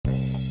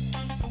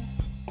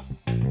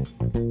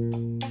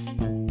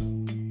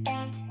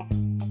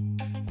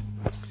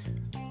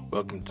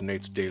Welcome to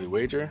Nate's Daily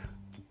Wager.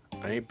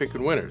 I ain't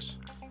picking winners,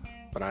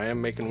 but I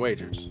am making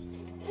wagers.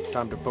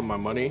 Time to put my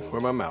money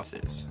where my mouth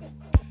is.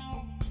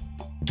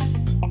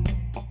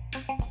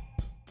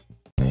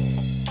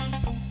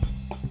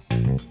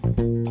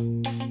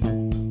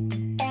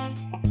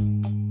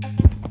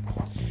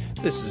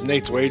 This is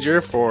Nate's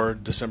Wager for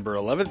December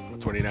 11th,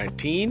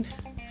 2019.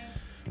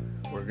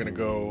 We're going to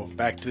go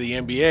back to the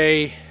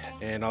NBA,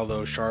 and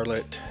although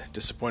Charlotte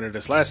disappointed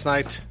us last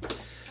night,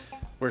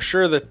 we're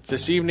sure that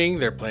this evening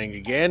they're playing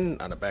again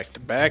on a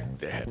back-to-back.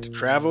 They had to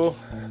travel.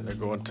 They're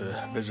going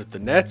to visit the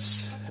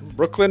Nets in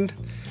Brooklyn,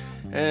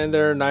 and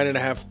they're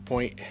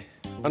 9.5-point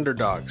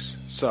underdogs.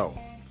 So,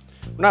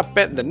 we're not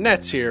betting the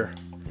Nets here.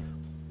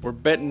 We're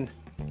betting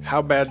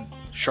how bad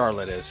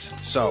Charlotte is.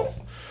 So,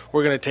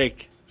 we're going to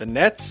take the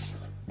Nets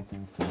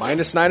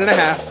minus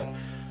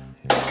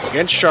 9.5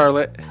 against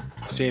Charlotte.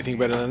 See anything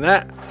better than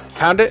that?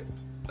 Pound it.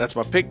 That's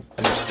my pick,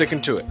 and I'm sticking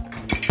to it.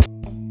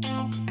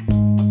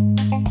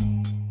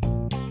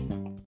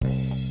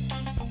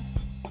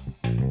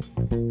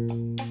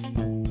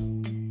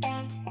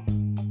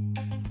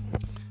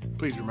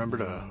 Please remember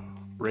to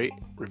rate,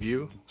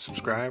 review,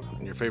 subscribe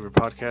in your favorite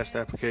podcast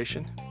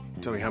application.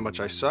 Tell me how much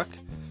I suck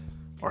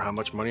or how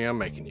much money I'm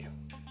making you.